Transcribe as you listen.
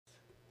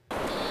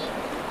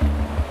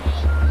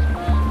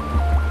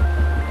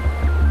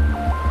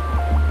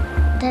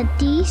The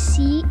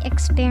DC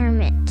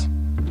Experiment.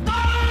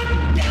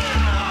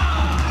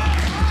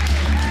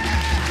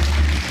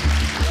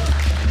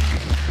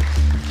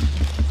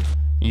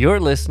 You're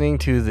listening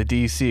to the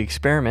DC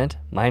Experiment.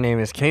 My name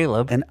is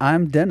Caleb. And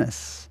I'm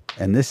Dennis.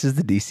 And this is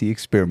the DC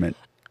Experiment.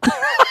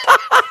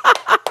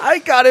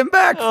 I got him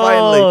back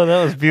finally. Oh,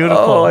 that was beautiful.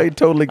 Oh, I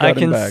totally got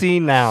him back. I can see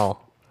now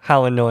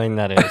how annoying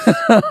that is.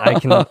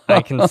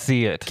 I can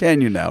see it.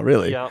 Can you now,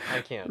 really? Yeah,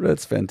 I can.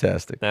 That's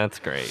fantastic. That's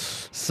great.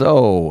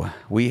 So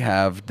we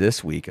have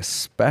this week a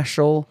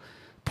special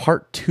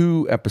part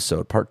 2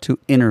 episode, part 2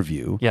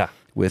 interview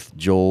with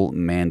Joel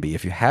Manby.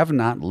 If you have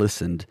not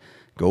listened,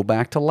 go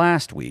back to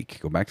last week,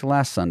 go back to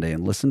last Sunday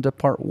and listen to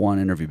part 1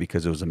 interview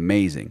because it was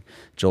amazing.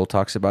 Joel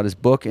talks about his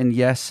book, and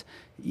yes,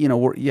 it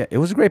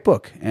was a great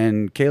book,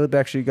 and Caleb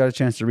actually got a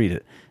chance to read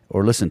it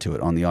or listen to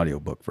it on the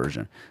audiobook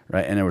version,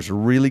 right? And there was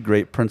really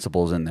great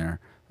principles in there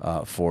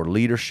for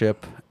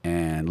leadership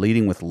and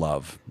leading with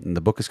love. And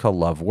the book is called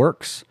Love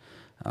Works,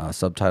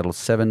 subtitled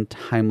 7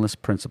 Timeless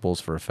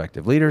Principles for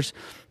Effective Leaders.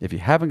 If you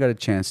haven't got a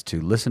chance to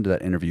listen to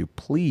that interview,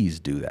 please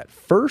do that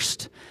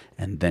first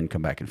and then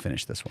come back and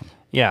finish this one.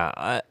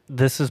 Yeah,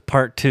 this is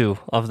part 2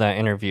 of that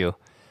interview.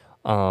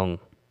 And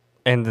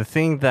the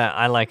thing that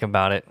I like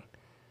about it,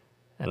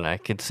 and I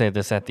could say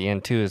this at the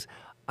end too, is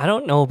I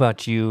don't know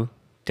about you,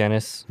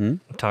 Dennis.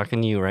 I'm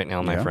talking to you right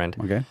now, my friend.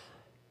 Okay.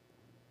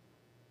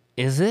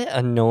 Is it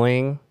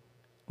annoying,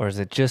 or is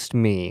it just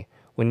me,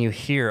 when you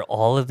hear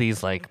all of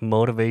these like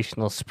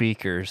motivational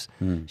speakers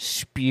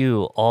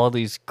spew all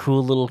these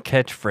cool little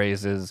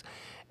catchphrases,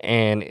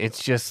 and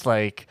it's just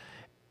like,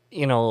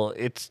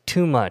 it's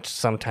too much.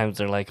 Sometimes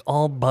they're like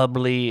all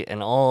bubbly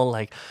and all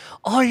like,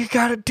 all you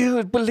gotta do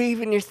is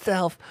believe in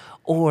yourself,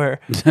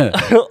 or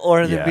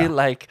they'd be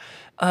like,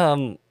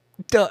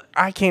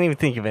 I can't even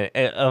think of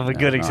a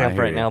good example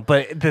right now.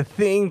 But the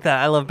thing that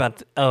I love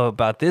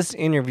about this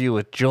interview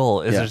with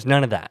Joel is there's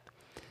none of that.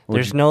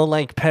 There's no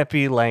like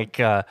peppy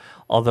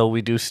although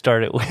we do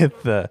start it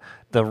with the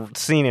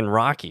scene in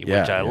Rocky,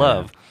 which I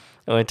love.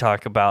 And we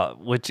talk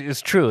about, which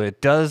is true.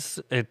 It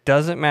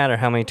doesn't matter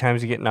how many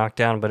times you get knocked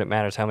down, but it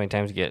matters how many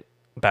times you get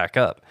back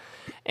up.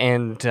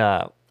 And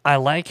I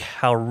like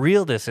how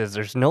real this is.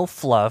 There's no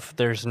fluff.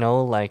 There's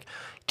no like,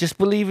 just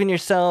believe in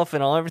yourself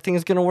and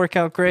everything's going to work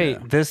out great. Yeah.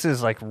 This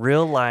is like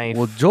real life.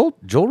 Well,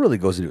 Joel really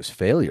goes into his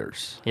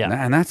failures. Yeah.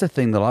 And that's the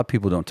thing that a lot of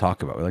people don't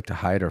talk about. We like to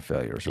hide our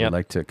failures. Yep. We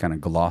like to kind of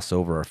gloss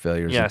over our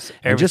failures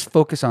and just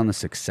focus on the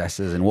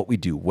successes and what we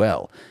do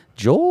well.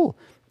 Joel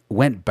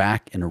went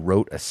back and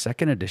wrote a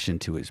second edition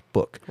to his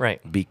book.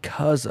 Right.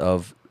 Because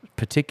of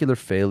particular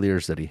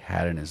failures that he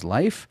had in his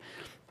life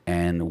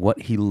and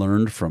what he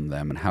learned from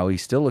them and how he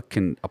still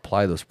can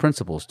apply those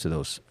principles to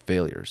those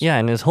failures. Yeah,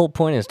 and his whole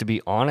point is to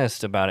be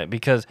honest about it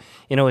because,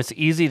 it's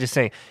easy to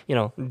say,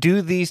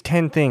 do these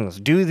 10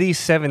 things, do these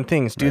 7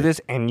 things, do this,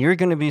 and you're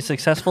going to be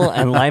successful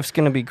and life's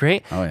going to be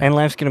great and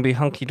life's going to be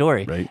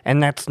hunky-dory. Right.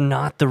 And that's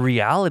not the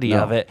reality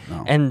of it.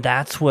 No. And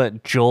that's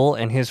what Joel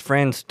and his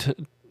friends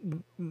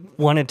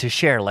wanted to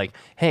share. Like,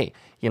 hey,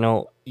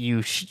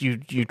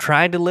 you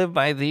tried to live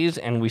by these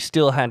and we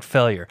still had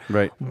failure.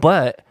 Right.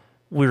 But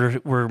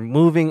we're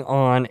moving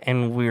on,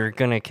 and we're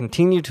going to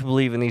continue to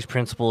believe in these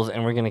principles,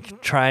 and we're going to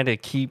try to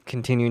keep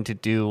continuing to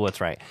do what's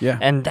right. Yeah.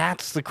 And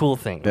that's the cool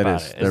thing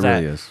about it. That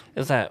really is.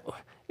 Is that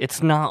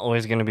it's not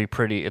always going to be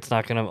pretty. It's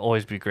not going to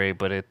always be great,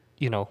 but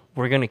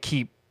we're going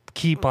to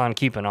keep on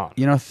keeping on.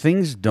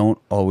 Things don't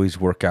always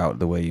work out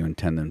the way you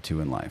intend them to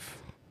in life.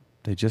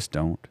 They just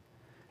don't.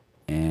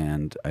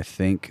 And I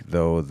think,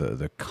 though,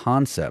 the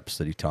concepts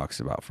that he talks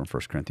about from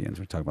 1 Corinthians,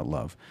 we talk about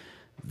love,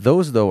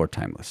 those, though, are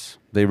timeless.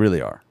 They really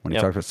are. When he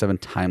talks about 7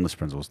 timeless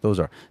principles,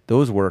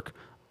 those work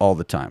all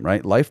the time,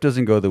 right? Life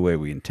doesn't go the way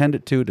we intend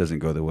it to. It doesn't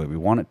go the way we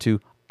want it to.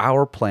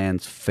 Our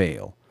plans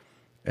fail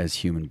as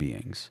human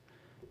beings.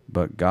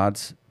 But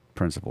God's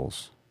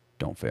principles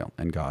don't fail,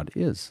 and God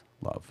is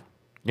love.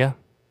 Yeah.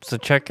 So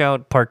check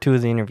out part 2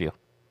 of the interview.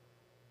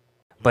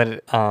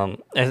 But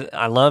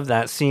I love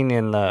that scene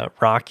in the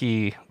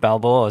Rocky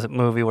Balboa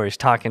movie where he's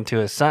talking to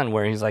his son,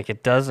 where he's like,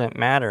 it doesn't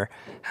matter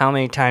how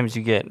many times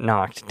you get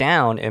knocked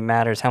down, it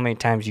matters how many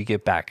times you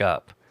get back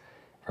up.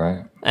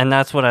 Right. And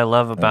that's what I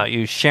love about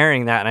you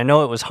sharing that. And I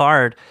know it was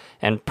hard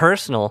and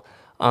personal,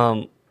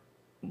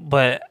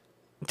 but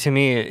to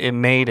me, it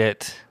made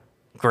it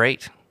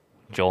great,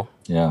 Joel.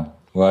 Yeah.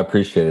 Well, I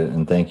appreciate it,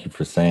 and thank you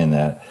for saying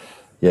that.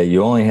 Yeah,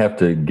 you only have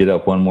to get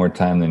up one more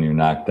time than you're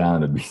knocked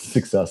down to be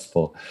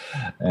successful,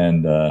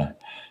 and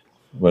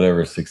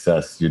whatever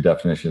your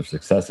definition of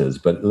success is.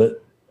 But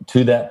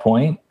to that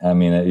point, I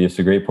mean, it's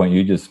a great point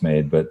you just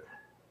made, but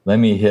let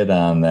me hit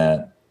on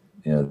that,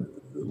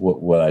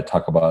 what I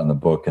talk about in the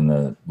book in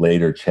the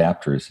later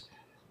chapters.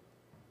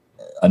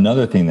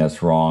 Another thing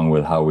that's wrong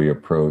with how we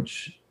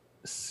approach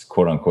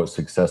quote unquote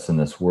success in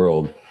this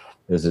world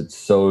is it's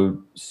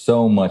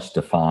so much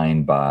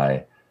defined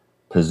by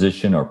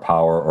position or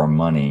power or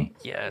money.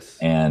 Yes.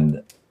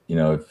 And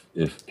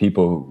if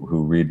people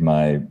who read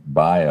my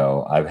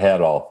bio, I've had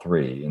all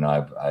 3.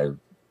 I've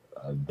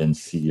been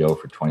CEO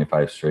for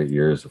 25 straight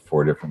years of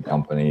 4 different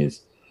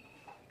companies.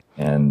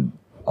 and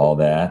all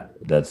that.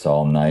 That's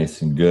all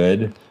nice and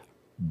good.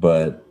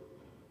 But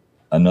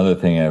another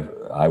thing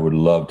I would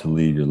love to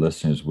leave your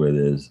listeners with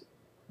is,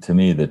 to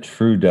me, the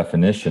true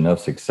definition of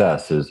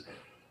success is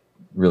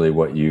really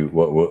what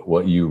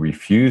you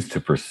refuse to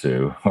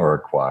pursue or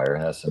acquire.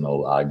 That's an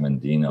old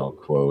Agmandino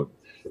quote.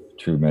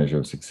 True measure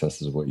of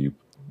success is what you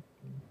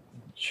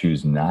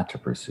choose not to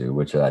pursue,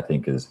 which I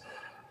think is,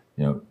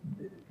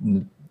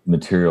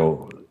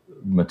 material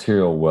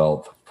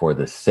wealth for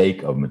the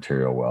sake of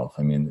material wealth.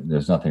 I mean,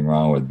 there's nothing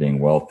wrong with being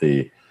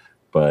wealthy,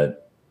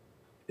 but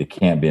it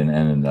can't be an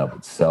end in of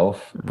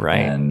itself, right?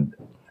 And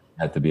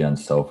have to be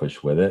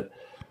unselfish with it.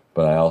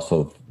 But I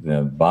also,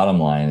 the bottom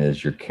line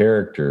is your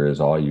character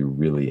is all you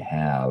really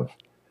have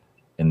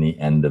in the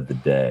end of the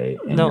day,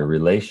 and your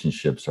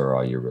relationships are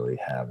all you really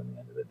have in the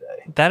end of the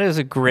day. That is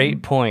a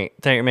great point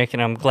that you're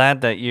making. I'm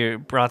glad that you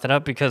brought that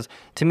up, because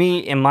to me,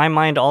 in my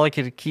mind, all I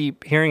could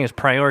keep hearing is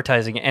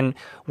prioritizing. And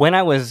when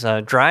I was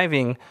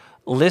driving,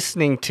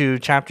 listening to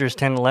chapters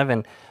 10,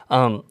 11,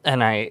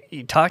 and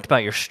you talked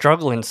about your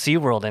struggle in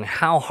SeaWorld and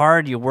how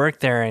hard you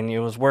worked there, and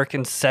you was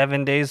working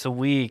 7 days a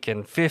week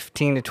and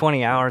 15 to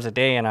 20 hours a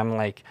day. And I'm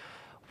like,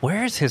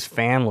 where's his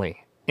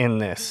family in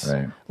this?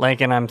 Right. Like,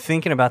 and I'm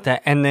thinking about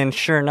that. And then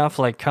sure enough,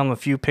 like come a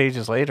few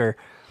pages later,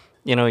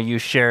 you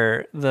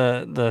share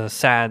the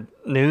sad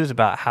news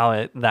about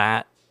how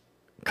that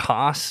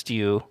cost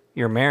you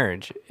your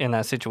marriage in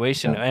that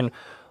situation. Yeah. And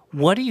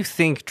what do you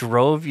think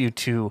drove you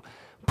to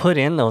put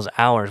in those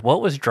hours?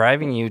 What was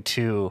driving you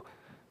to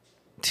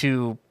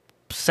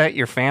set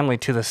your family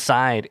to the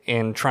side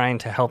in trying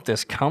to help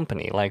this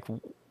company? Like,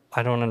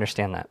 I don't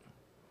understand that.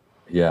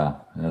 Yeah,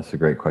 that's a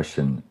great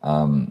question.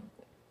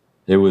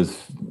 It was,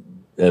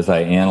 as I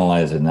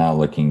analyze it now,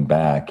 looking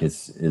back,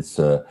 it's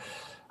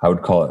I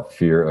would call it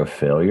fear of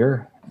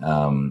failure.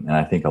 And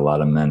I think a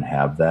lot of men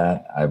have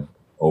that. I've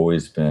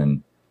always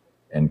been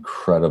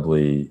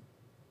incredibly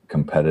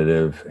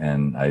competitive,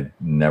 and I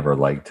never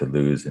like to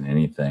lose in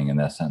anything. And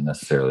that's not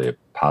necessarily a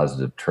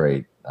positive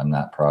trait. I'm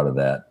not proud of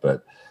that,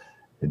 but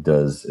it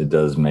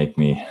does make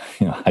me,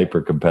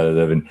 hyper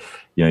competitive. And,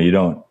 you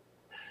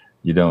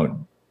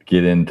don't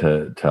get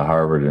into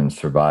Harvard and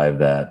survive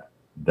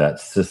that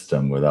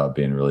system without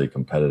being really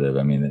competitive.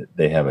 I mean,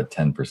 they have a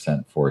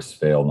 10% forced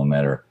fail, no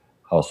matter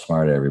how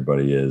smart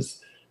everybody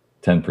is.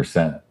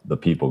 10% the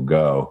people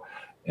go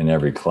in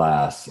every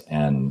class,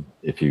 and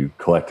if you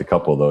collect a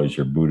couple of those,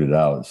 you're booted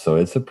out. So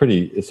it's a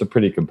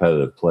pretty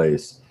competitive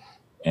place.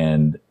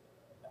 And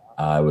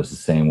I was the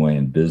same way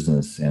in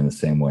business and the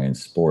same way in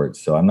sports.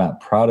 So I'm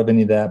not proud of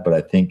any of that, but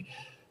I think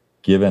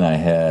given I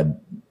had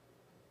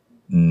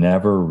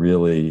never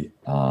really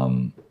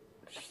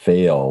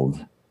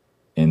failed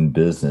in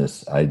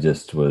business, I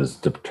just was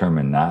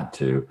determined not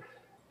to.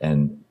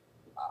 And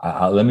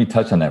let me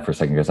touch on that for a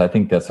second, because I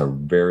think that's a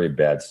very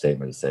bad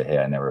statement to say, hey,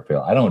 I never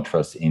failed. I don't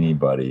trust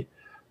anybody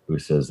who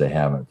says they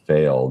haven't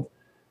failed.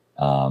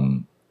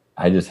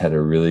 I just had a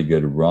really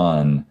good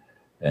run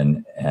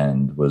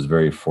and was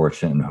very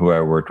fortunate in who I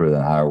worked with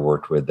and how I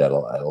worked with. That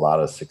a lot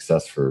of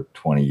success for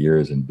 20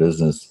 years in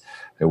business.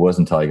 It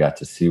wasn't until I got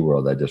to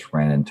SeaWorld I just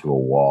ran into a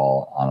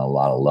wall on a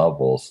lot of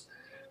levels.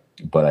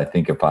 But I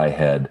think if I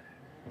had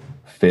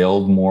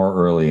failed more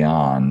early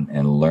on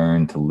and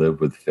learned to live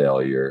with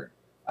failure,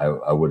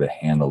 I would have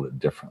handled it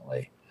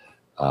differently,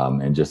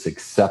 and just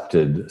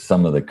accepted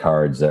some of the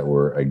cards that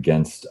were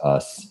against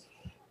us,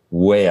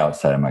 way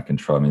outside of my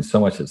control. I mean,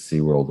 so much at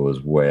SeaWorld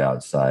was way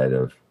outside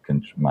of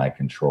my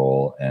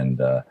control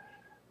and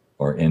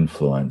or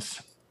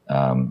influence,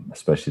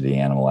 especially the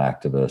animal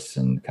activists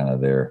and kind of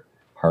their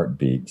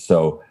heartbeat.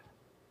 So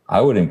I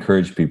would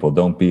encourage people,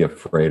 don't be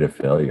afraid of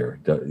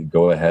failure.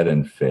 Go ahead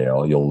and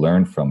fail. You'll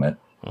learn from it,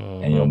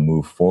 and you'll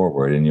move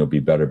forward, and you'll be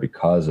better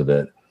because of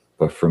it.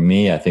 But for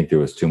me, I think there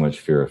was too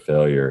much fear of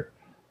failure,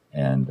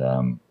 and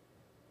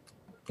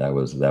that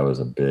was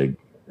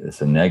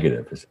it's a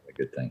negative. It's a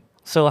good thing.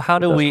 So how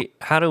do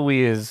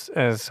we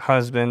as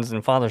husbands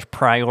and fathers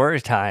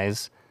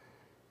prioritize,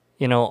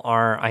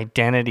 our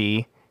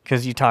identity?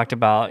 Because you talked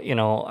about,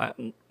 a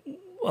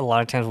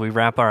lot of times we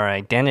wrap our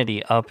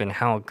identity up in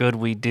how good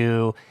we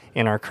do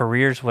in our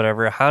careers,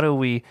 whatever. How do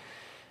we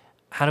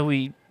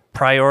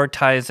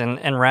prioritize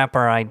and wrap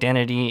our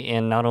identity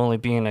in not only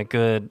being a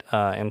good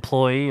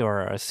employee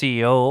or a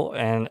CEO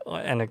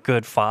and a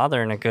good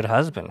father and a good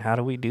husband? How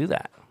do we do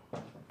that?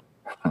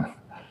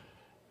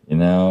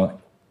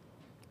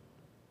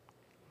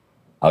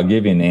 I'll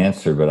give you an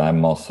answer, but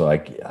I'm also, I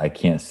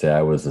can't say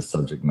I was a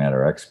subject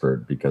matter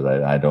expert, because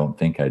I don't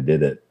think I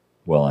did it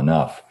well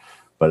enough.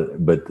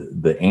 But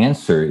the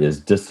answer is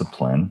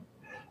discipline,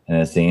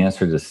 and it's the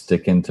answer to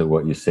sticking to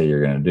what you say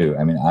you're going to do.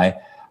 I mean,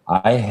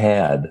 I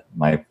had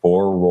my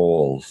 4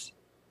 roles,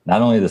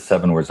 not only the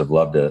 7 words of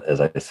love,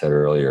 as I said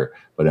earlier,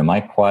 but in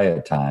my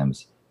quiet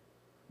times,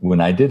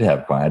 when I didn't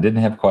have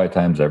quiet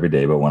times every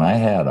day, but when I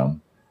had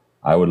them,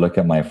 I would look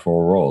at my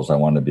 4 roles. I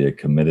wanted to be a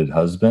committed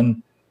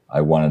husband.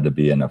 I wanted to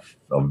be an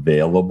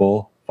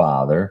available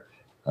father.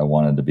 I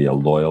wanted to be a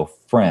loyal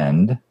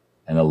friend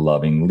and a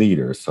loving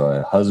leader. So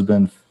a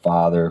husband,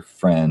 father,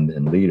 friend,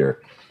 and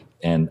leader.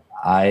 And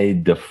I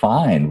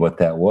defined what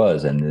that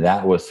was, and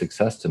that was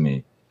success to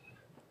me.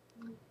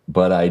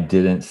 But I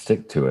didn't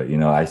stick to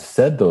it. I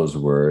said those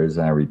words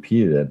and I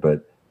repeated it,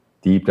 but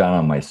deep down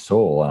in my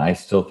soul, and I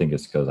still think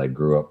it's because I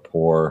grew up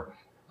poor.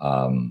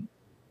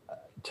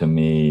 To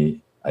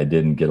me, I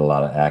didn't get a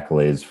lot of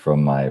accolades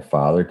from my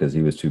father because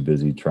he was too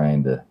busy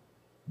trying to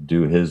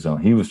do his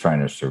own. He was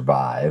trying to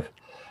survive.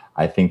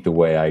 I think the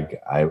way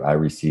I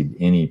received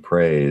any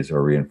praise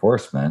or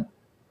reinforcement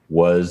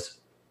was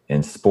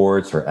in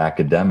sports or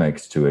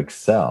academics to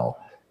excel.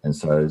 And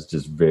so I was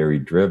just very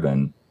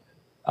driven.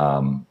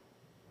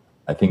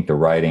 I think the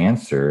right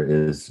answer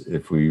is,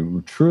 if we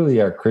truly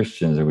are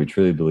Christians and we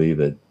truly believe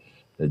that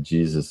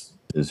Jesus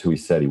is who he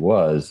said he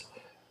was,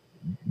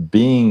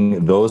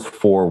 being those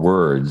 4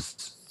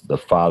 words, the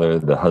father,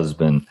 the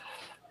husband,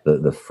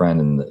 the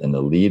friend, and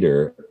the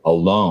leader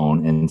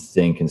alone, and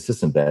staying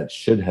consistent, that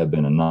should have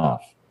been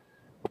enough.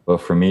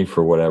 But for me,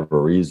 for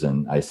whatever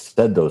reason, I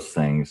said those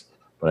things,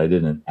 but I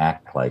didn't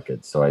act like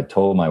it. So I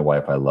told my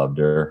wife I loved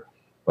her,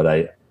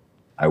 but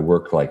I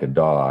worked like a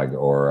dog,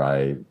 or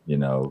I,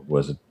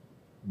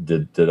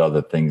 did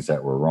other things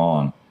that were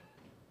wrong.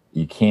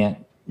 You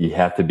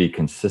have to be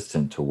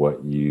consistent to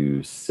what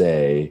you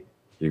say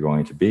you're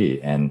going to be.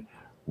 And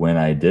when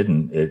I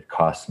didn't, it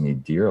cost me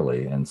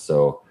dearly. And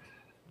so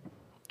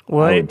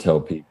I would tell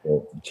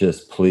people,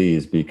 just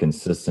please be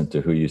consistent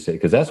to who you say,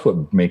 because that's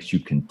what makes you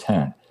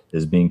content,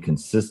 is being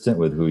consistent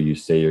with who you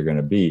say you're going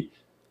to be.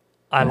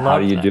 How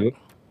do you do it?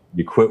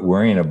 You quit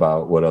worrying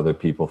about what other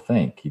people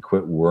think. You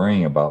quit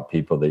worrying about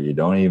people that you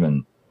don't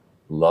even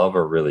love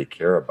or really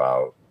care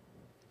about.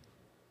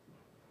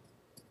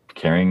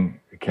 Caring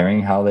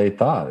how they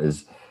thought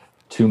is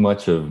too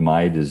much of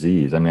my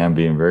disease. I mean, I'm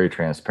being very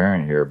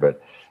transparent here,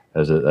 but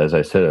as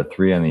I said, a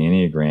 3 on the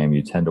Enneagram,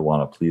 you tend to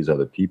want to please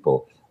other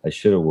people. I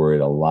should have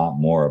worried a lot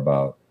more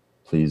about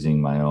pleasing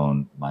my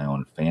own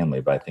family,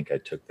 but I think I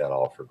took that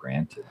all for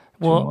granted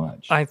too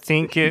much. I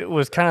think it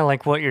was kind of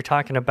like what you're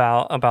talking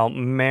about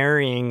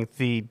marrying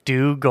the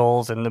do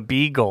goals and the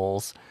be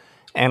goals.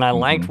 And I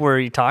liked where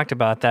you talked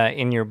about that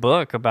in your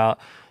book about,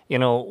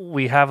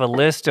 we have a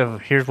list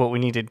of here's what we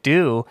need to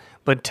do,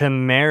 but to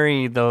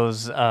marry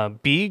those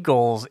be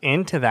goals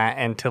into that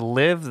and to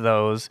live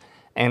those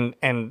and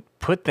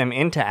put them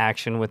into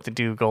action with the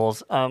do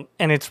goals. And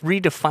it's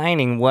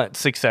redefining what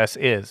success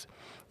is.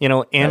 In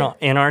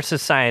our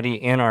society,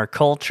 in our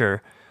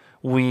culture,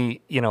 we,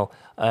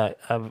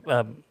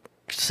 a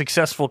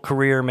successful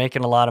career,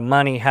 making a lot of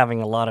money, having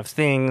a lot of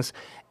things.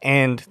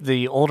 And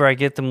the older I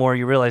get, the more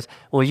you realize,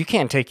 well, you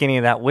can't take any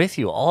of that with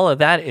you. All of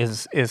that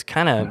is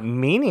kind of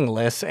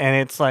meaningless. And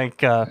it's like,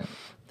 the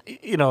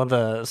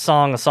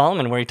Song of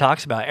Solomon, where he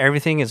talks about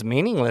everything is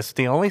meaningless.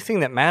 The only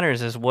thing that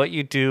matters is what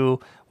you do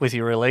with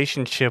your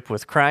relationship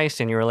with Christ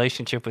and your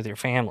relationship with your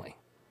family.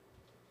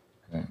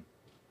 Okay.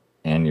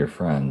 And your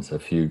friends, a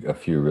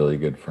few really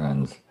good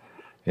friends.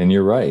 And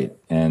you're right.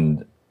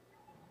 And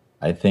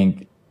I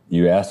think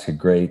you ask a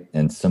great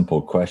and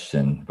simple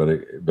question, but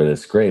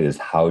it's great, is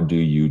how do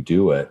you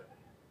do it?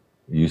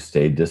 You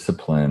stay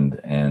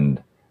disciplined.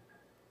 And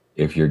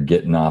if you're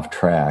getting off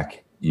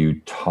track, you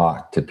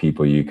talk to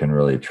people you can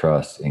really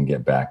trust and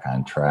get back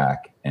on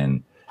track.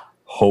 And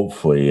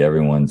hopefully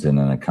everyone's in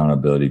an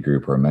accountability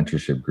group or a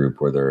mentorship group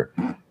where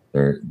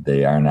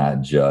they are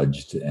not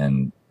judged,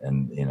 and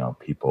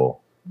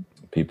people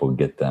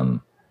get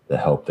them the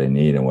help they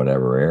need in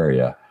whatever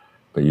area.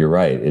 But you're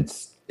right.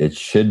 It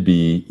should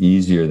be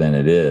easier than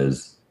it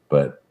is,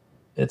 but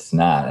it's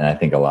not. And I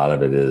think a lot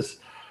of it is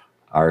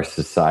our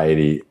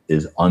society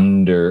is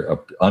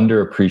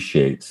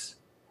underappreciates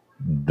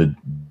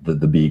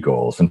the B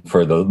goals. And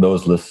for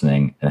those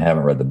listening and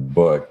haven't read the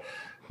book,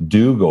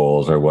 do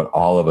goals are what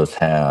all of us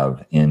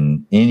have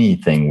in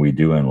anything we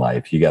do in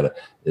life. You got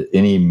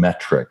any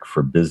metric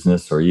for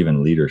business or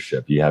even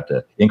leadership. You have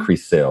to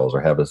increase sales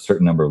or have a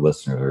certain number of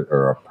listeners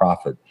or a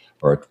profit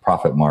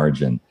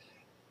margin.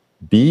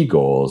 B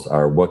goals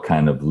are what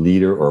kind of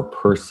leader or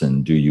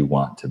person do you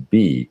want to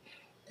be?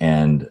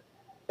 And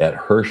at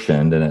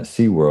Hershend and at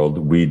SeaWorld,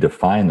 we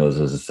define those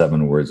as the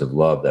 7 words of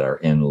love that are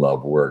in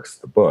Love Works,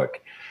 the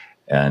book.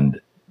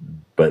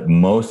 But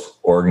most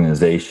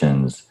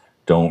organizations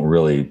don't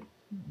really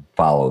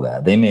follow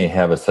that. They may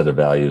have a set of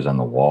values on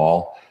the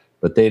wall,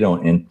 but they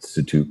don't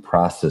institute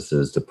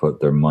processes to put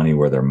their money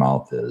where their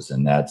mouth is.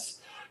 And that's,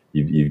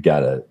 you've got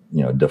to,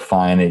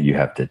 define it. You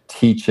have to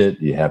teach it.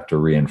 You have to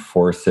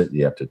reinforce it.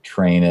 You have to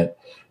train it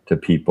to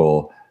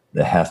people.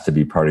 That has to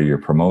be part of your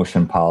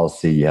promotion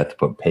policy. You have to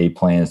put pay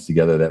plans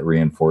together that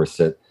reinforce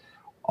it.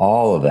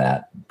 All of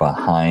that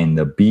behind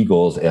the B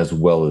goals as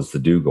well as the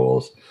do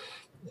goals.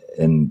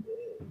 And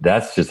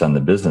that's just on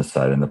the business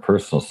side. And the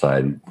personal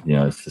side,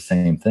 it's the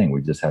same thing.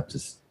 We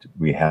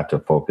have to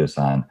focus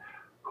on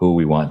who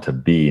we want to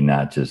be,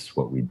 not just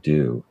what we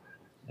do.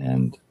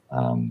 And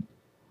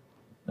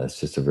that's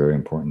just a very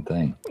important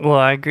thing. Well,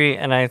 I agree.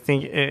 And I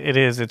think it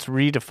is. It's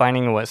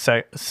redefining what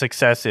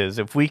success is.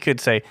 If we could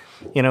say,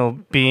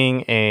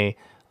 being a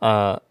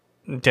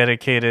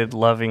dedicated,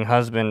 loving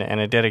husband and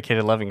a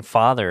dedicated, loving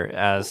father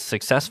as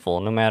successful,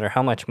 no matter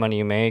how much money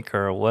you make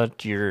or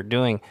what you're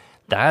doing.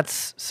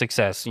 That's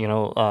success.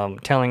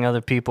 Telling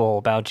other people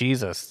about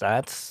Jesus,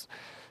 that's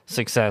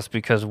success,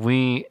 because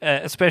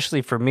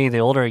especially for me, the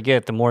older I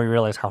get, the more you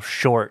realize how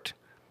short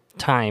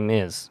time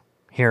is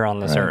here on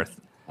this earth.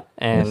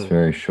 And it's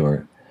very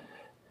short.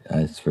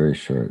 It's very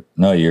short.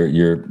 No,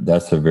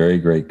 that's a very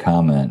great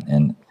comment.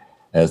 And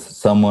as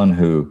someone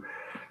who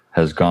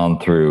has gone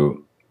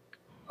through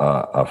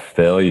a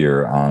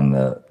failure on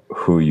the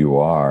who you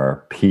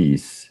are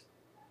piece,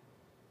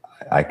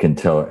 I can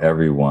tell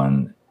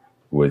everyone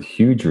with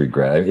huge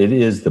regret. It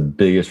is the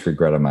biggest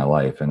regret of my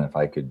life. And if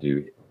I could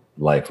do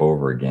life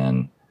over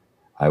again,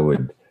 I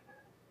would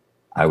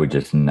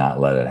just not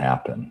let it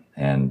happen.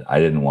 And I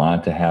didn't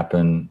want it to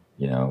happen,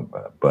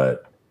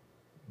 but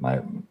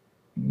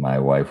my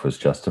wife was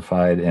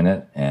justified in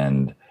it.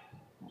 And,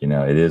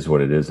 it is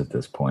what it is at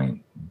this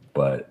point.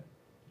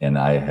 And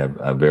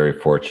I'm very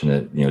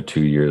fortunate,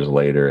 2 years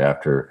later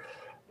after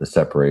the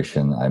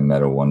separation, I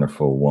met a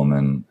wonderful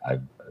woman.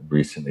 I've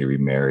recently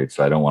remarried.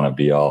 So I don't want to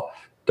be all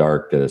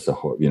dark that it's a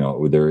whole,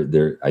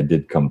 I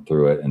did come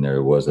through it, and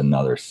there was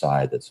another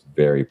side that's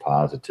very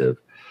positive.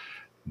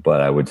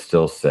 But I would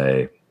still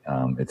say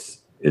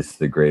it's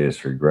the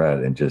greatest regret,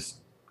 and just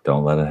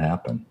don't let it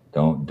happen.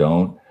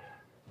 Don't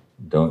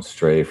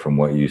stray from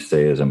what you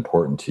say is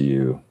important to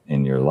you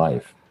in your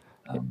life.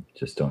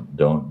 Just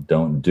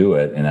don't do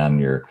it. And on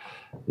your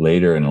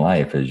later in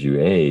life, as you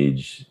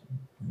age,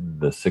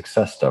 the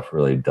success stuff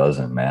really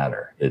doesn't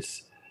matter. It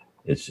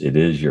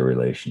is your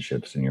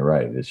relationships, and you're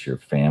right. It's your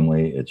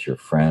family, it's your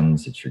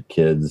friends, it's your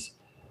kids,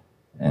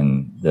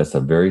 and that's a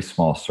very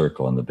small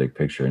circle in the big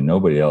picture, and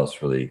nobody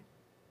else really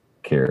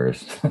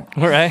cares.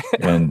 Right.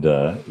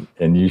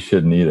 and you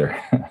shouldn't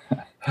either.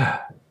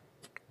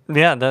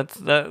 Yeah,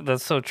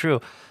 that's so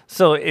true.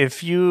 So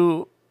if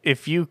you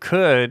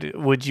could,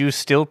 would you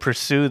still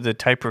pursue the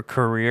type of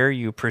career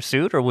you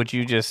pursued, or would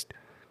you just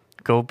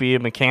go be a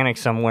mechanic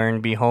somewhere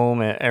and be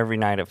home every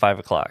night at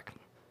 5:00?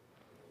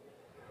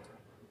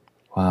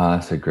 Wow,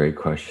 that's a great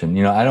question.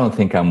 I don't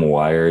think I'm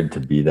wired to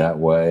be that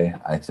way.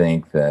 I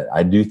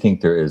do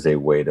think there is a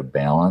way to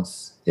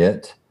balance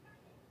it.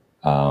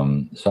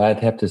 So I'd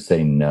have to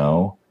say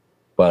no,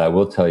 but I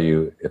will tell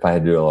you, if I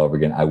had to do it all over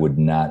again, I would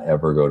not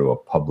ever go to a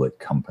public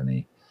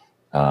company.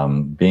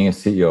 Being a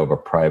CEO of a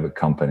private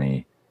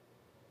company,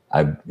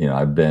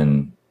 I've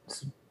been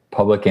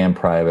public and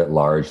private,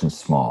 large and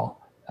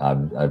small.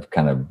 I've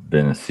kind of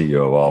been a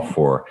CEO of all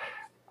four.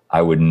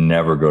 I would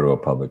never go to a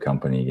public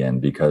company again,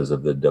 because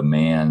of the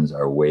demands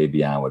are way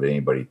beyond what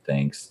anybody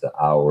thinks. The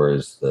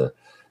hours, the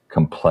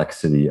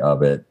complexity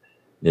of it.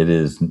 It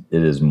is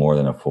more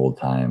than a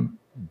full-time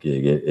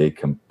gig. It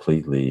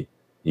completely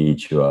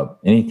eats you up.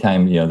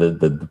 Anytime,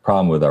 the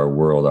problem with our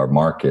world, our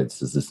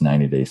markets, is this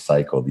 90-day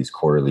cycle, these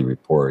quarterly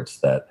reports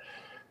that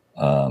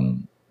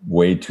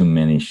way too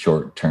many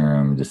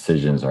short-term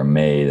decisions are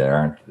made that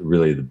aren't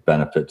really the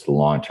benefit to the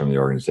long-term of the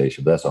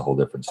organization. But that's a whole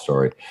different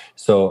story.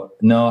 So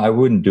no, I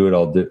wouldn't do it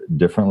all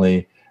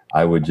differently.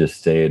 I would just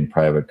stay in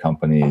private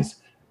companies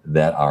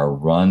that are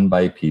run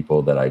by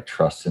people that I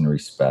trust and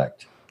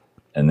respect.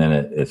 And then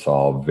it's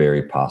all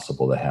very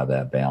possible to have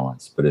that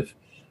balance. But if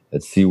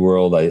at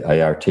SeaWorld,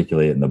 I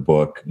articulate in the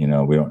book, we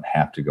don't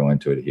have to go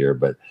into it here,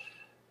 but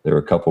there were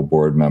a couple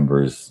board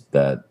members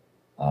that,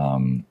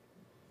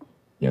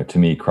 to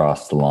me,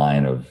 crossed the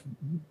line of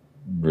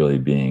really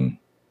being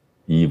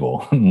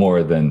evil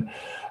more than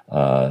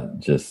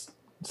just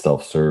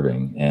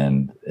self-serving.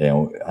 And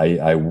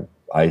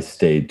I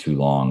stayed too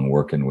long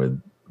working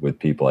with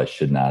people I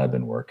should not have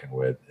been working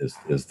with.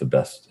 Is the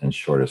best and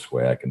shortest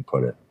way I can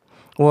put it.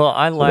 Well,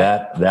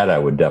 that I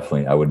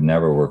would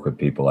never work with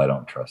people I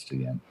don't trust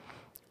again.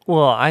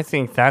 Well, I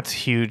think that's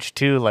huge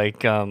too.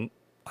 Like,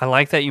 I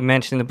like that you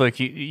mentioned in the book,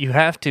 you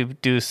have to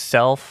do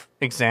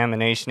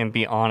self-examination and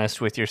be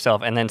honest with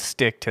yourself, and then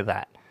stick to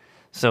that.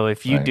 So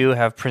if you do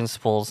have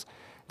principles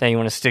that you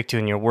want to stick to,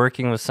 and you're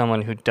working with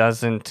someone who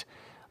doesn't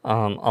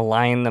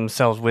align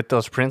themselves with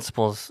those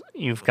principles,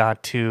 you've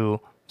got to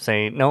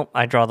say, nope,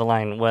 I draw the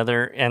line,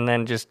 and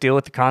then just deal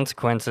with the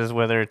consequences,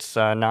 whether it's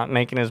not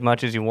making as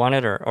much as you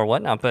wanted or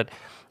whatnot. But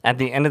at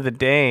the end of the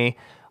day,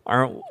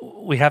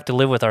 we have to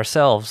live with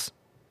ourselves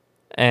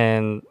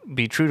and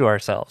be true to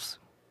ourselves.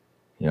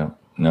 Yeah,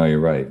 no, you're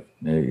right.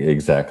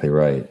 Exactly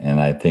right. And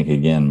I think,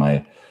 again,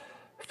 my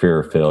fear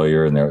of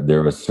failure, and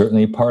there was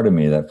certainly a part of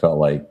me that felt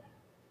like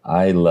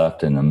I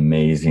left an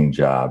amazing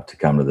job to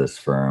come to this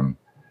firm.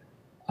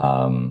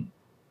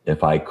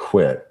 If I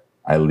quit,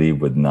 I leave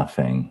with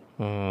nothing.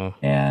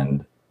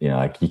 And,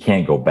 you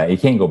can't go back. You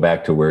can't go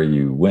back to where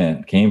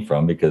you came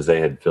from, because they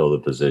had filled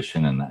a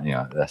position, and,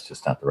 that's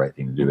just not the right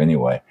thing to do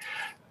anyway.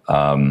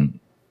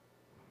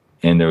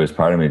 And there was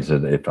part of me that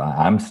said, if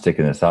I'm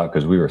sticking this out,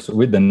 because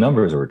the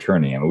numbers were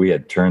turning. I mean, we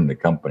had turned the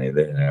company,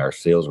 and our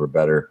sales were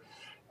better.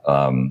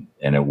 And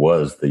it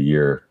was the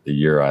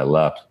year I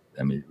left.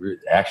 I mean,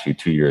 actually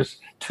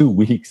 2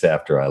 weeks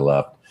after I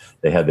left,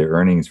 they had their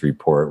earnings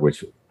report,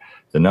 which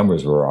the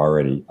numbers were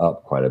already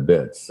up quite a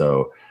bit.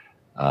 So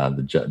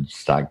the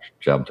stock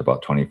jumped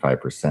about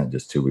 25%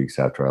 just 2 weeks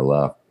after I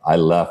left. I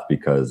left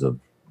because of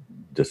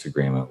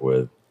disagreement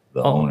with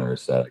the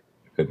owners that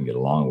I couldn't get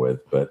along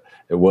with, but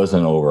it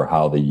wasn't over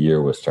how the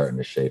year was starting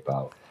to shape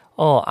out.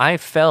 Oh,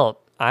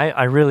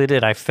 I really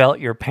did. I felt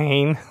your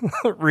pain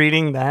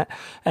reading that.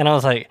 And I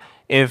was like,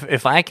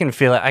 if I can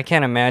feel it, I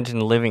can't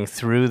imagine living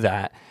through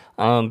that.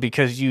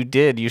 Because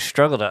you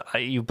struggled.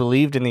 You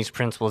believed in these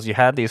principles, you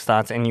had these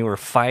thoughts, and you were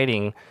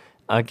fighting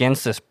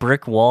against this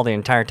brick wall the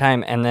entire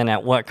time. And then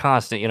at what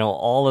cost?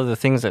 All of the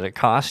things that it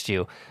cost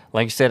you.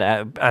 Like you said,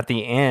 at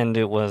the end,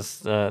 it was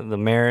the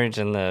marriage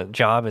and the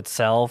job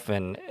itself.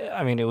 And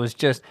I mean, it was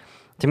just,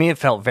 to me, it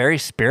felt very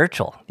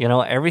spiritual.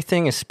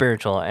 Everything is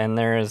spiritual, and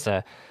there's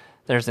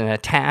an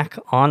attack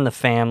on the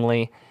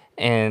family,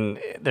 and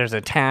there's an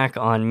attack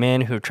on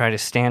men who try to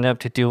stand up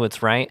to do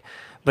what's right.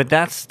 But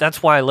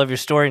that's why I love your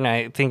story, and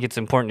I think it's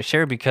important to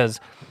share, because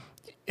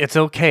it's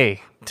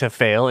okay to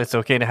fail. It's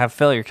okay to have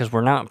failure, because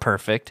we're not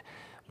perfect.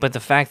 But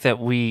the fact that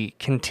we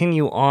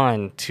continue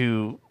on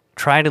to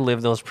try to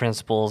live those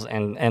principles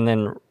and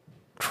then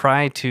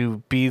try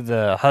to be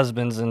the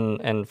husbands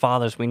and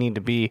fathers we need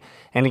to be,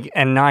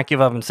 and not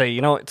give up and say,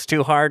 it's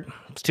too hard,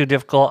 it's too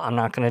difficult, I'm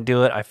not going to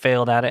do it, I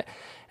failed at it.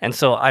 And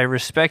so I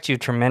respect you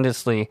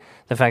tremendously,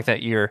 the fact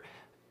that you're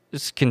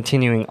just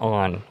continuing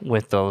on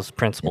with those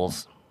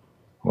principles.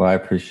 Well, I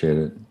appreciate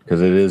it,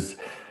 because it is,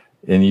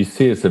 and you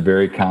see it's a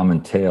very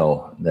common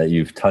tale that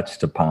you've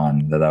touched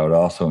upon that I would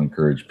also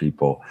encourage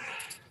people.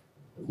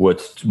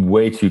 What's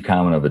way too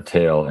common of a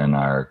tale in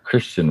our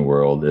Christian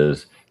world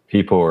is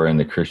people are in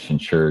the Christian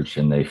church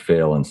and they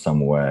fail in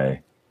some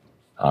way.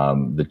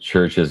 The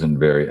church isn't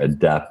very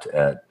adept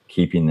at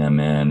keeping them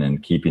in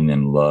and keeping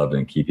them loved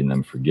and keeping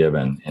them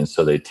forgiven. And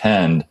so they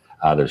tend,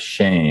 out of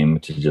shame,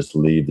 to just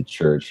leave the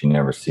church. You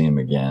never see them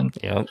again.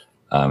 Yep.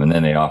 And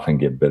then they often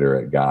get bitter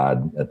at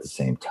God at the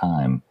same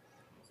time.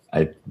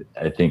 I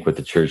think what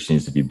the church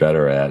needs to be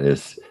better at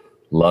is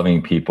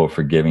loving people,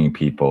 forgiving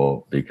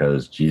people,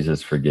 because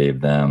Jesus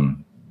forgave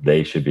them.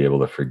 They should be able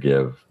to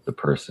forgive the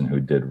person who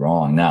did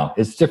wrong. Now,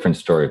 it's a different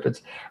story if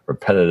it's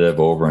repetitive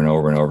over and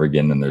over and over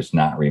again, and there's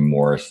not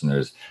remorse and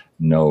there's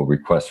no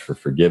request for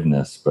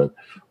forgiveness. But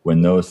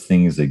when those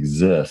things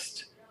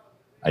exist,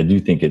 I do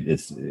think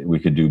we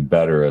could do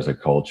better as a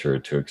culture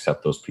to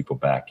accept those people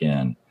back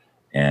in.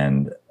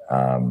 And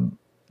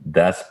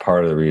that's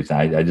part of the reason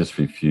I just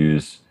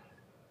refuse.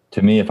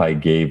 To me, if I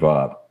gave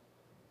up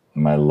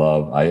my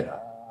love,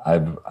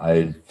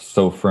 I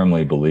so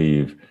firmly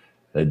believe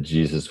that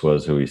Jesus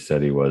was who he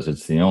said he was.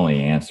 It's the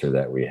only answer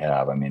that we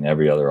have. I mean,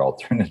 every other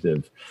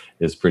alternative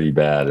is pretty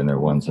bad, and they're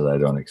ones that I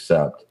don't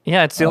accept.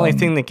 Yeah, it's the only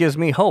thing that gives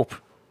me hope.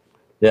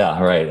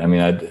 Yeah, right. I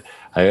mean,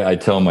 I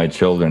tell my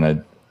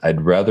children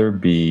I'd rather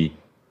be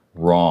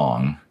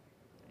wrong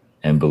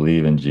and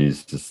believe in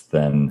Jesus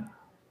than,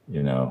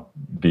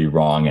 be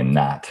wrong and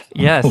not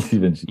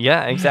believe in Jesus.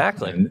 Yeah,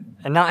 exactly.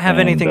 And not have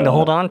anything to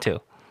hold on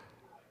to.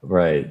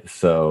 Right.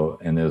 So,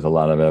 and there's a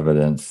lot of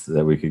evidence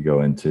that we could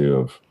go into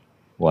of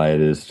why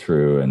it is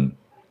true,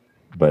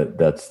 but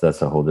that's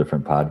a whole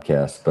different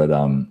podcast. But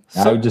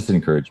I would just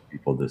encourage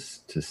people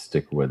to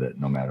stick with it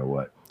no matter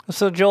what.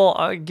 So Joel,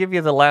 I'll give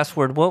you the last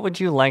word. What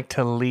would you like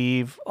to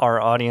leave our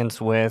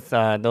audience with?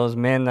 Those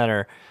men that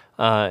are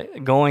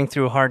going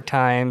through hard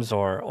times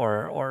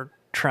or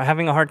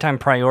having a hard time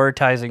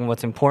prioritizing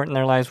what's important in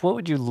their lives. What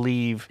would you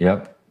leave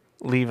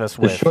us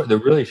with?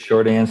 The really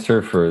short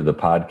answer for the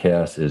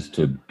podcast is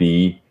to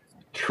be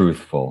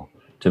truthful.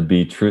 To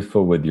be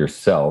truthful with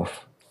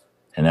yourself,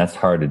 and that's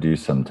hard to do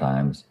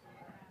sometimes.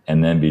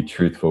 And then be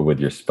truthful with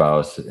your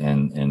spouse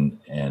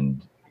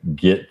and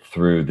get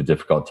through the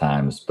difficult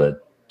times,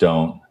 but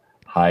don't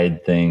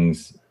hide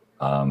things.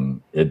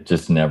 It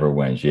just never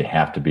wins. You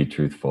have to be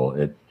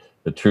truthful.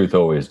 The truth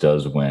always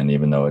does win,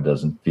 even though it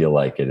doesn't feel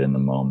like it in the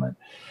moment.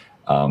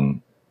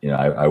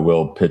 I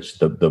will pitch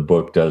the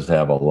book does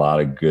have a lot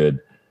of good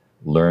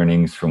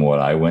learnings from what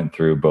I went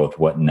through, both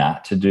what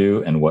not to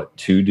do and what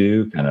to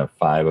do, kind of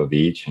 5 of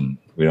each. And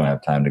we don't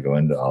have time to go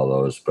into all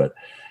those, but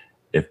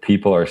if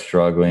people are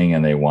struggling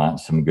and they want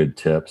some good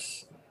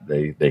tips,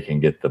 they can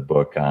get the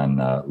book on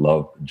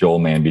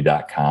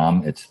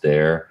joelmanby.com. It's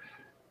there.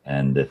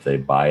 And if they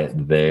buy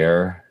it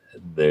there,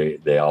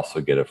 they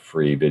also get a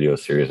free video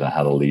series on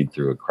how to lead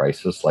through a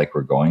crisis like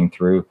we're going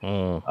through,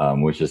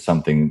 which is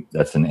something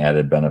that's an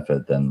added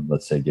benefit than,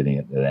 let's say, getting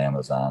it at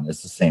Amazon.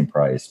 It's the same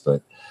price,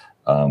 but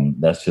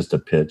that's just a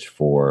pitch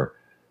for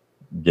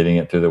getting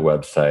it through the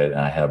website. And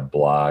I have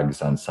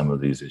blogs on some of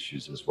these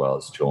issues as well.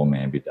 It's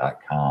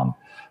joelmanby.com.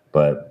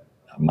 But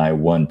my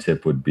one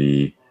tip would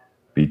be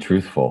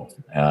truthful.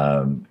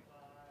 And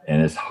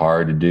it's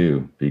hard to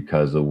do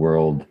because the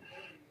world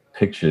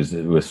pictures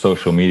with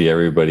social media,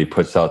 everybody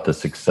puts out the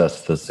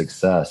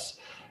success.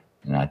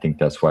 And I think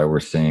that's why we're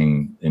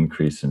seeing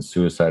increase in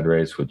suicide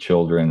rates with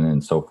children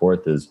and so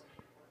forth, is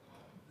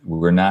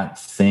we're not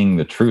seeing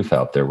the truth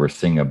out there. We're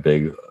seeing a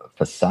big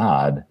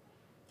facade,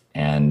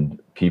 and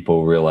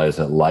people realize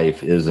that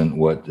life isn't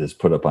what is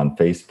put up on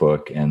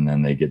Facebook, and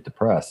then they get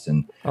depressed.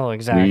 And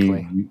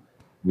exactly.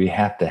 We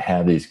have to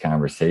have these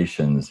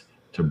conversations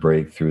to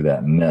break through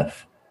that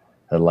myth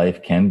that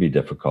life can be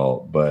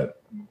difficult,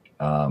 but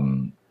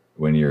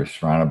when you're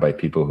surrounded by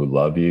people who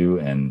love you,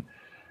 and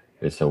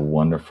it's a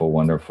wonderful,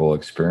 wonderful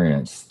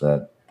experience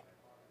that,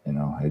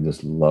 I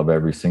just love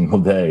every single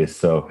day.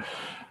 So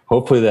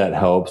hopefully that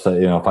helps.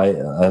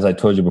 As I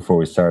told you before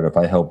we started, if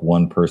I help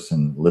one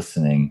person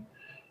listening,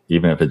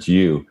 even if it's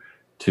you,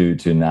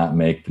 to not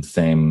make the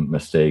same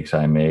mistakes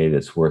I made,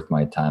 it's worth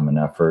my time and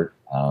effort.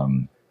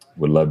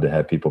 Would love to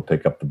have people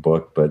pick up the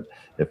book, but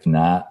if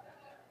not,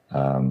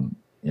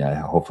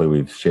 hopefully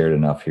we've shared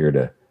enough here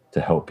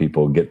to help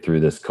people get through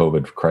this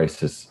COVID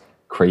crisis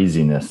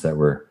craziness that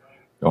we're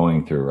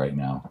going through right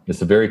now.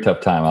 It's a very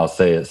tough time. I'll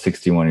say at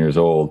 61 years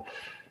old,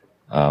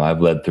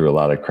 I've led through a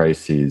lot of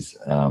crises.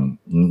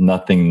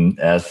 Nothing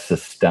as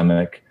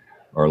systemic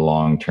or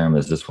long-term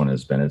as this one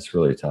has been. It's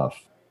really tough.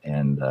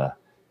 And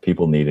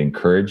people need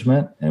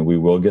encouragement, and we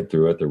will get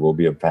through it. There will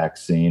be a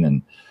vaccine,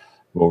 and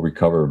we'll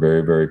recover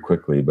very, very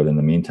quickly. But in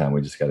the meantime,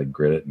 we just got to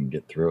grit it and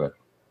get through it.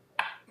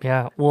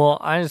 Yeah. Well,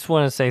 I just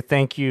want to say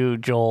thank you,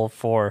 Joel,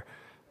 for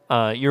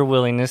your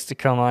willingness to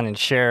come on and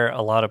share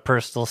a lot of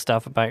personal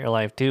stuff about your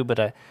life too. But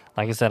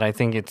like I said, I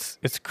think it's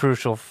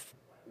crucial.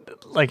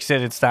 Like I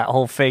said, it's that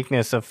whole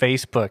fakeness of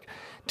Facebook,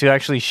 to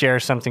actually share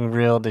something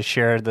real, to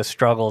share the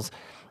struggles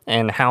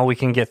and how we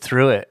can get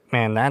through it.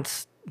 Man,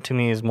 that's, to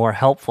me, is more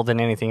helpful than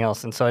anything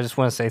else. And so I just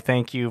want to say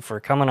thank you for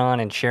coming on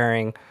and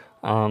sharing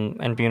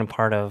and being a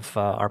part of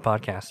our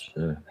podcast.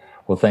 Sure.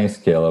 Well, thanks,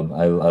 Caleb.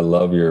 I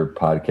love your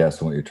podcast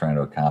and what you're trying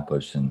to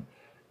accomplish, and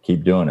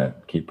keep doing it.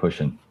 Keep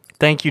pushing.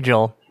 Thank you,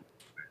 Joel.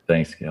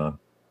 Thanks, Caleb.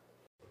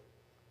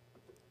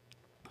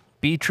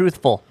 Be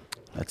truthful.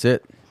 That's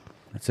it.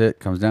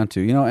 Comes down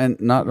to, and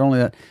not only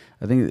that,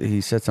 I think he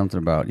said something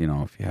about,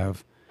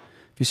 if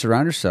you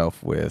surround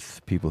yourself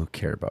with people who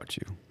care about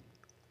you,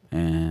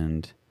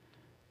 and,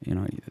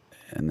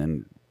 and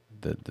then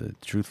the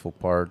truthful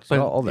parts, but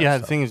all that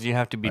stuff. The thing is, you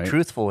have to be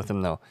truthful with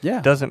them, though. Yeah.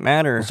 It doesn't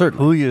matter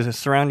who you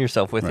surround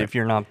yourself with if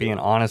you're not being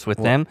honest with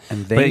them.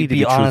 And they need to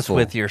be honest truthful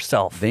with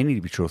yourself. They need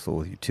to be truthful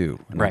with you, too,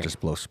 and not just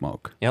blow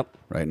smoke. Yep.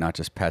 Right? Not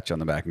just pat you on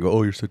the back and go,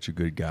 oh, you're such a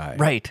good guy.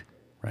 Right.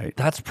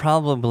 That's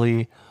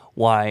probably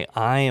why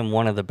I am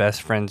one of the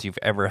best friends you've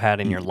ever had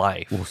in your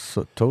life. Well,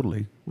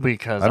 totally.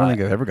 Because I don't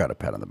think I've ever got a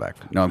pat on the back.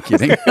 No, I'm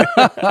kidding.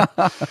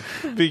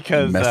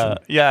 Because,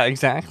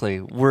 exactly.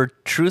 We're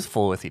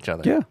truthful with each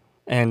other. Yeah.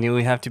 And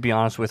we have to be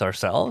honest with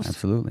ourselves.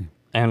 Absolutely.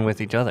 And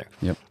with each other.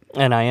 Yep.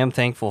 And I am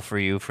thankful for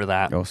you for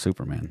that. Oh,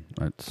 Superman.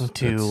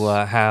 To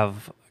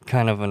have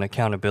kind of an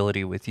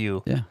accountability with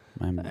you. Yeah,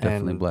 I'm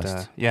definitely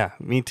blessed. Yeah,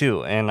 me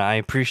too. And I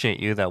appreciate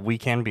you that we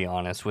can be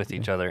honest with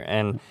each other,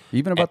 and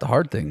even about the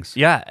hard things.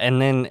 Yeah,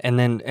 and then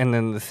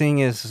the thing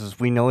is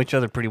we know each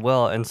other pretty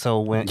well, and so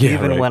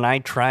when I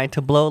try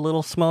to blow a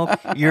little smoke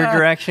your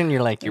direction,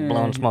 you're like, you're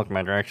blowing smoke in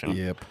my direction.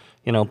 Yep.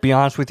 Be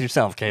honest with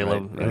yourself,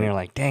 Caleb. Right. And you're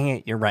like, dang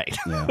it, you're right.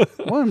 Yeah.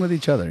 Well, and with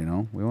each other,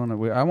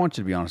 I want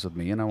you to be honest with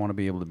me, and I want to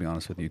be able to be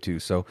honest with you too.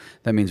 So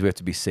that means we have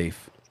to be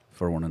safe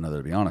for one another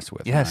to be honest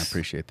with. Yes. And I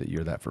appreciate that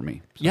you're that for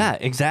me. So. Yeah,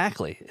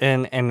 exactly.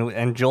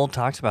 And Joel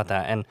talks about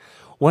that. And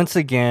once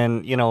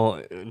again,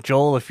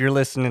 Joel, if you're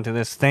listening to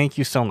this, thank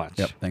you so much.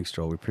 Yep. Thanks,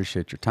 Joel. We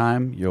appreciate your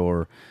time,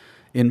 your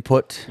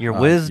input, your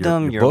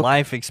wisdom, your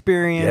life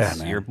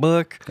experience, your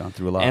book. Gone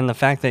through a lot. And the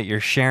fact that you're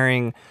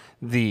sharing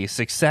the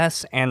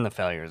success and the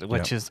failures,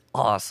 which is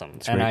awesome.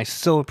 And I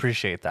so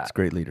appreciate that. It's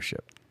great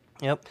leadership.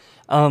 Yep.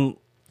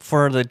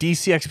 For the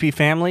DCXP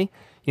family,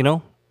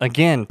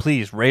 again,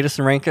 please rate us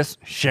and rank us.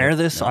 Share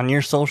this on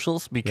your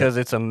socials because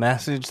it's a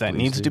message that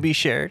needs to be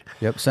shared.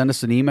 Yep. Send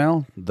us an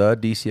email,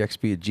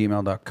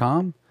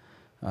 thedcxp@gmail.com.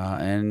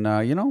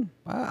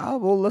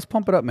 Let's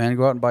pump it up, man.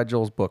 Go out and buy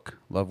Joel's book,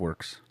 Love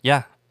Works.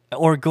 Yeah.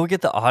 Or go get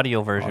the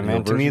audio version,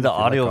 man. To me, the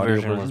audio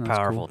version was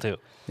powerful, too.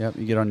 Yep.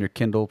 You get on your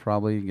Kindle,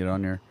 probably. You get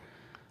on your,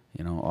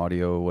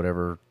 audio,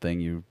 whatever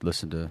thing you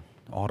listen to,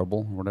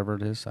 Audible, whatever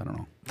it is. I don't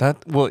know.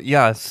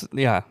 Yeah. Is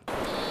that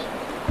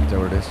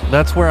what it is?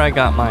 That's where I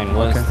got mine,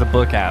 was the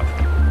book app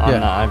on the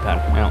iPad.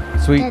 Yeah.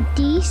 Sweet. The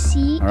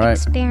DC All right.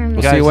 Experiment.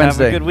 We'll see you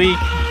Wednesday. Have a good week.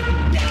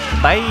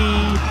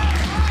 Bye.